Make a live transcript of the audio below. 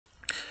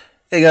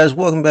Hey guys,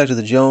 welcome back to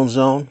the Jones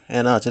Zone.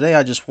 And today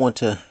I just want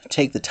to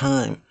take the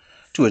time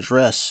to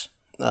address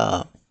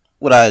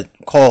what I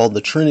called the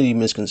Trinity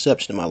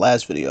misconception in my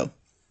last video.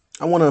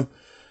 I want to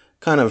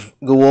kind of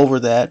go over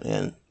that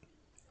and,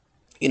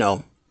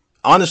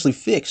 honestly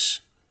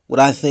fix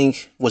what I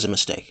think was a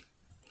mistake.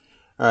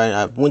 All right,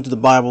 I went to the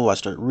Bible, I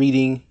started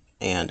reading,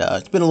 and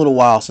it's been a little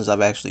while since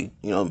I've actually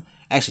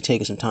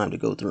taken some time to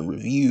go through and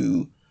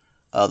review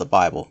the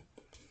Bible.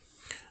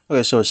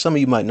 Okay, so as some of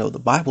you might know, the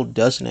Bible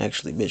doesn't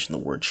actually mention the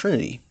word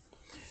Trinity,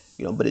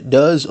 but it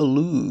does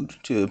allude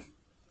to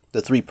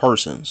the three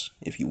persons,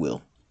 if you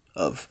will,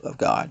 of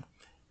God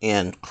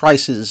and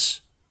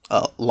Christ's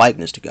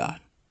likeness to God.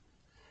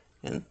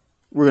 And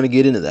we're going to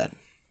get into that,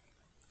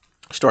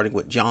 starting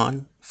with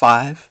John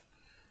 5,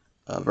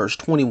 verse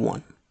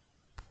 21.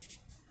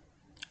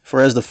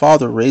 For as the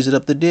Father raiseth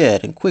up the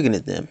dead and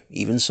quickeneth them,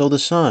 even so the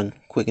Son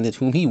quickeneth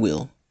whom he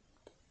will.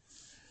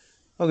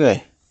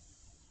 Okay,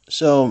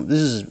 so this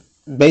is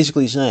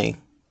basically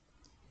saying,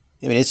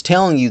 it's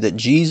telling you that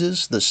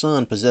Jesus, the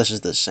Son,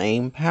 possesses the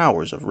same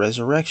powers of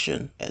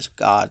resurrection as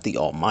God the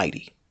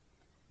Almighty.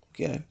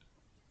 Okay?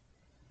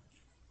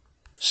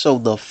 So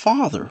the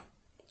Father,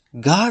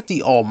 God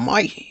the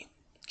Almighty,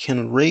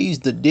 can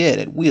raise the dead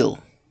at will.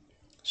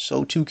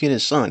 So too can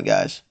his Son,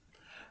 guys.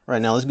 All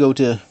right, now let's go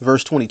to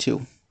verse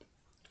 22.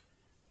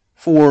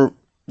 For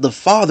the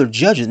Father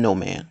judgeth no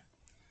man,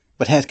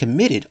 but hath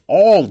committed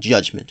all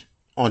judgment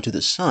unto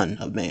the Son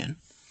of Man.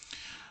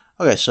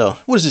 Okay, so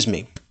what does this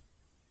mean?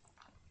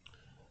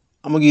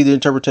 I'm going to give you the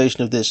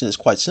interpretation of this, and it's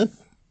quite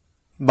simple.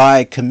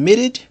 By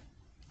committed,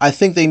 I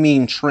think they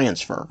mean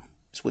transfer.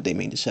 That's what they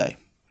mean to say.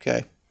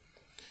 Okay?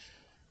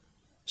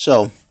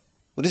 So,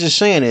 what this is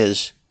saying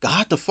is,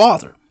 God the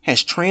Father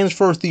has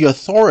transferred the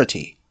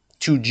authority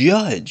to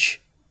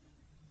judge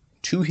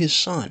to his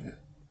Son,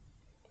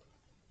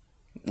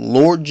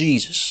 Lord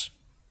Jesus.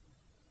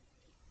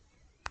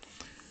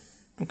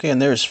 Okay,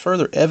 and there is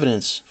further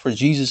evidence for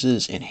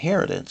Jesus'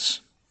 inheritance,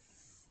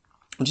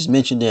 which is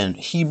mentioned in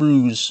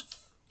Hebrews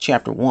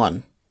chapter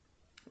 1,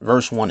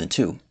 verse 1 and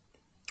 2,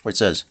 where it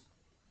says,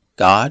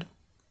 God,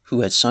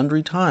 who at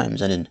sundry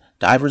times and in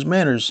divers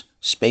manners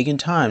spake in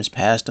times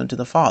past unto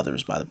the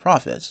fathers by the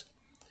prophets,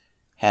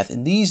 hath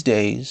in these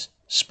days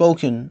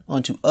spoken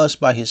unto us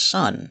by his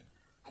Son,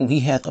 whom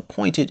he hath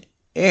appointed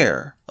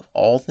heir of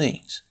all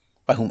things,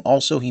 by whom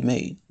also he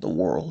made the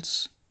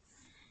worlds.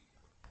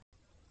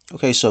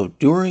 Okay, so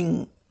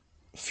during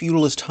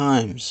feudalist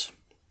times,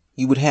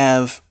 you would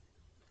have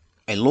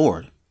a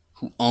lord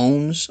who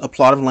owns a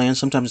plot of land.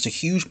 Sometimes it's a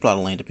huge plot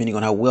of land, depending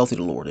on how wealthy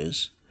the lord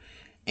is.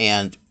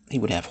 And he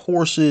would have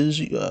horses,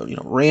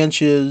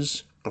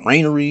 ranches,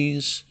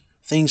 granaries,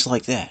 things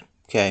like that.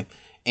 Okay,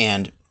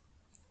 and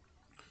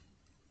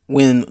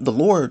when the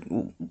lord,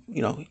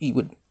 he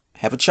would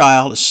have a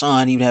child, a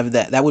son, he would have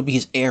that. That would be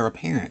his heir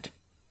apparent.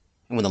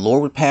 And when the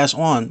lord would pass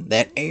on,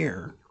 that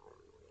heir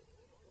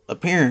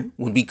apparent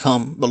would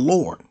become the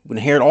Lord, would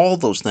inherit all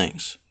those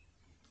things.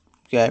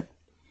 Okay,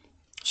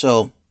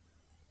 so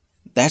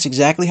that's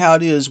exactly how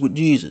it is with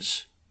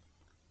Jesus.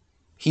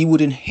 He would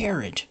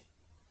inherit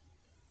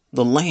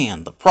the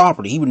land, the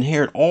property. He would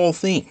inherit all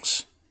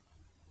things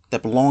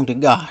that belong to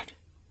God.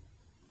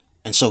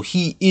 And so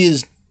he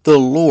is the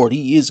Lord.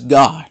 He is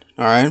God.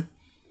 All right.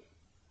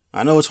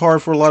 I know it's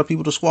hard for a lot of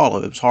people to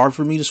swallow. It's hard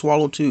for me to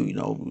swallow too.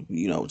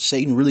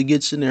 Satan really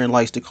gets in there and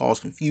likes to cause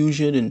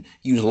confusion and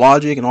use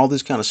logic and all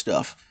this kind of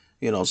stuff.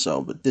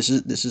 But this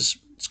is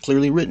it's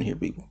clearly written here,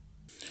 people.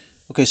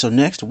 Okay, so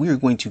next we are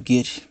going to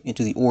get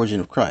into the origin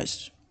of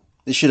Christ.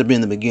 This should have been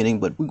the beginning,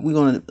 but we're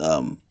going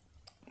to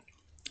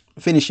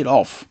finish it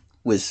off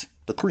with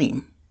the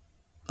cream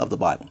of the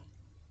Bible.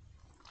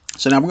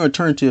 So now we're going to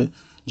turn to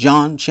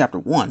John chapter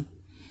 1,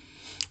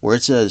 where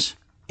it says,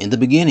 in the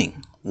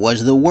beginning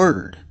was the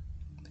Word,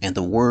 and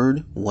the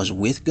Word was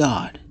with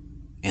God,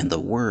 and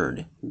the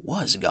Word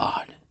was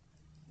God.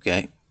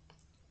 Okay,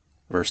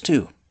 verse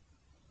 2.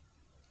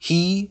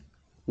 He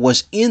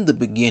was in the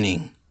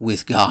beginning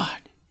with God.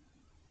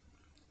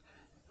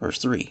 Verse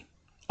 3.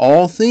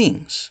 All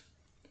things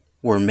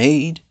were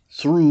made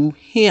through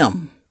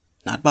him,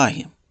 not by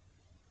him,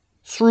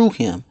 through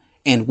him,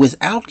 and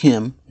without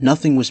him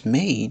nothing was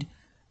made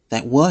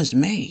that was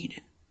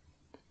made.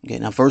 Okay,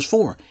 now verse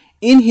 4.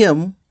 In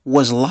him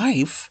was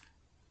life,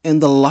 and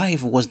the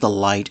life was the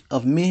light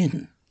of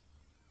men.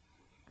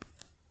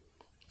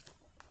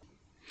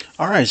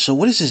 All right, so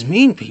what does this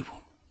mean,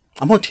 people?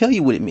 I'm going to tell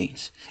you what it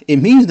means. It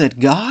means that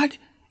God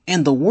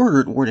and the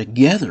Word were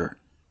together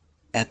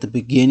at the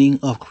beginning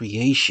of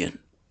creation.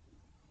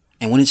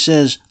 And when it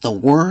says the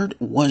Word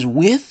was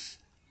with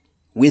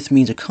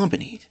means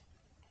accompanied.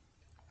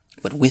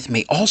 But with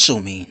may also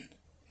mean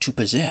to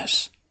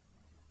possess.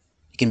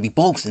 It can be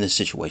both in this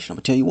situation. I'm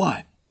going to tell you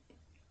why.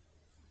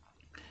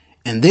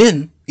 And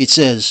then it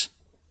says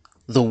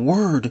the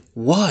Word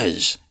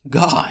was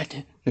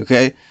God.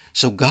 Okay?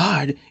 So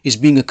God is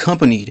being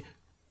accompanied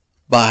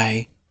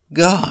by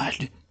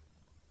God.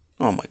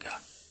 Oh my God.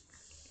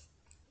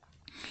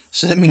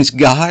 So that means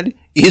God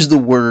is the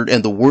Word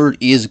and the Word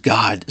is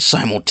God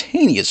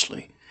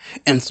simultaneously.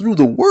 And through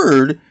the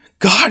Word,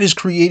 God is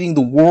creating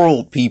the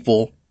world,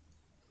 people.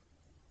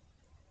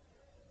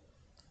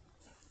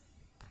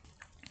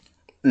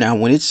 Now,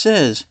 when it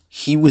says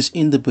he was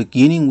in the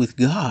beginning with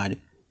God,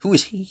 who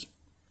is he?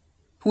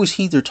 Who is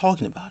he they're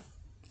talking about?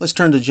 Let's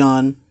turn to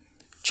John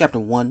chapter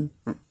 1,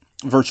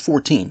 verse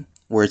 14,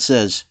 where it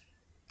says,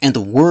 "And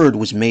the Word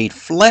was made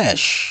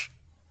flesh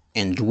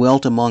and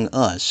dwelt among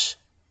us,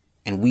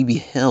 and we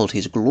beheld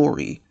his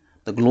glory,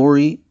 the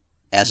glory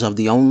as of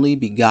the only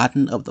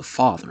begotten of the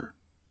Father,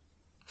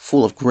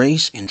 full of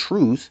grace and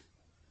truth."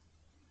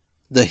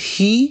 The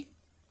he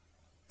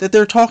that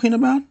they're talking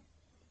about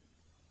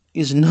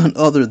is none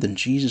other than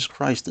Jesus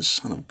Christ, the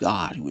Son of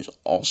God, who is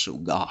also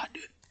God.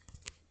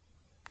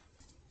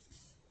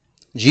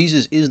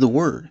 Jesus is the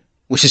Word,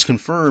 which is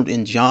confirmed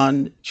in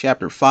John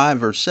chapter 5,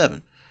 verse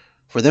 7.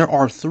 "For there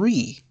are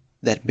three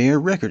that bear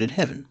record in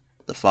heaven,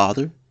 the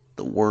Father,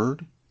 the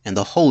Word, and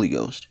the Holy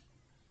Ghost.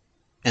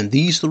 And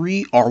these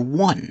three are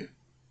one."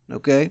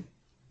 Okay?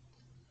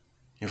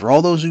 And for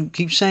all those who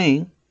keep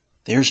saying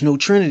there's no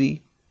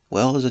Trinity,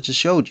 well, as I just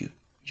showed you,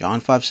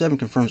 John 5:7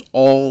 confirms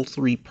all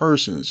three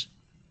persons.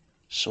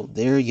 So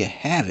there you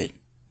have it,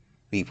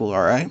 people,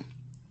 all right?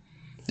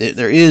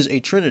 There is a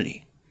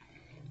Trinity.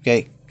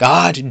 Okay?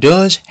 God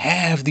does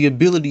have the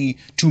ability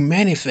to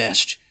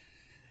manifest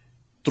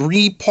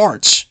three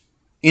parts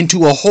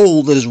into a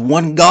whole that is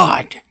one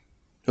God.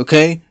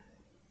 Okay?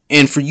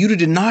 And for you to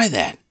deny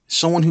that,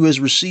 someone who has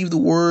received the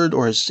Word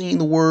or has seen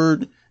the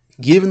Word,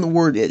 given the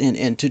Word,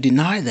 and to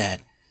deny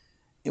that,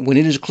 when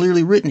it is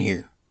clearly written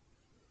here,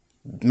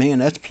 man,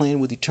 that's playing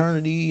with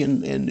eternity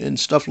and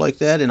stuff like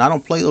that. And I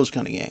don't play those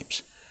kind of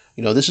games.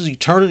 This is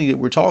eternity that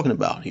we're talking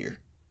about here.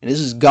 And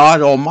this is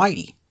God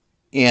Almighty.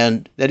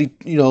 And that,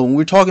 when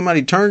we're talking about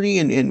eternity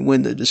and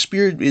when the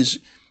Spirit is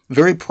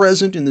very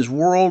present in this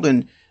world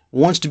and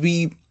wants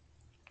to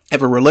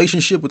have a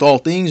relationship with all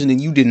things, and then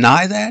you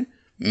deny that,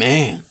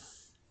 man,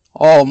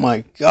 oh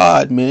my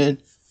God, man.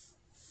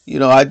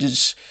 I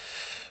just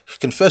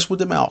confess with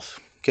the mouth,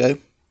 okay,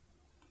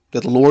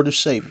 that the Lord is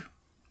Savior.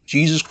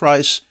 Jesus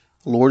Christ,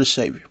 Lord is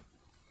Savior.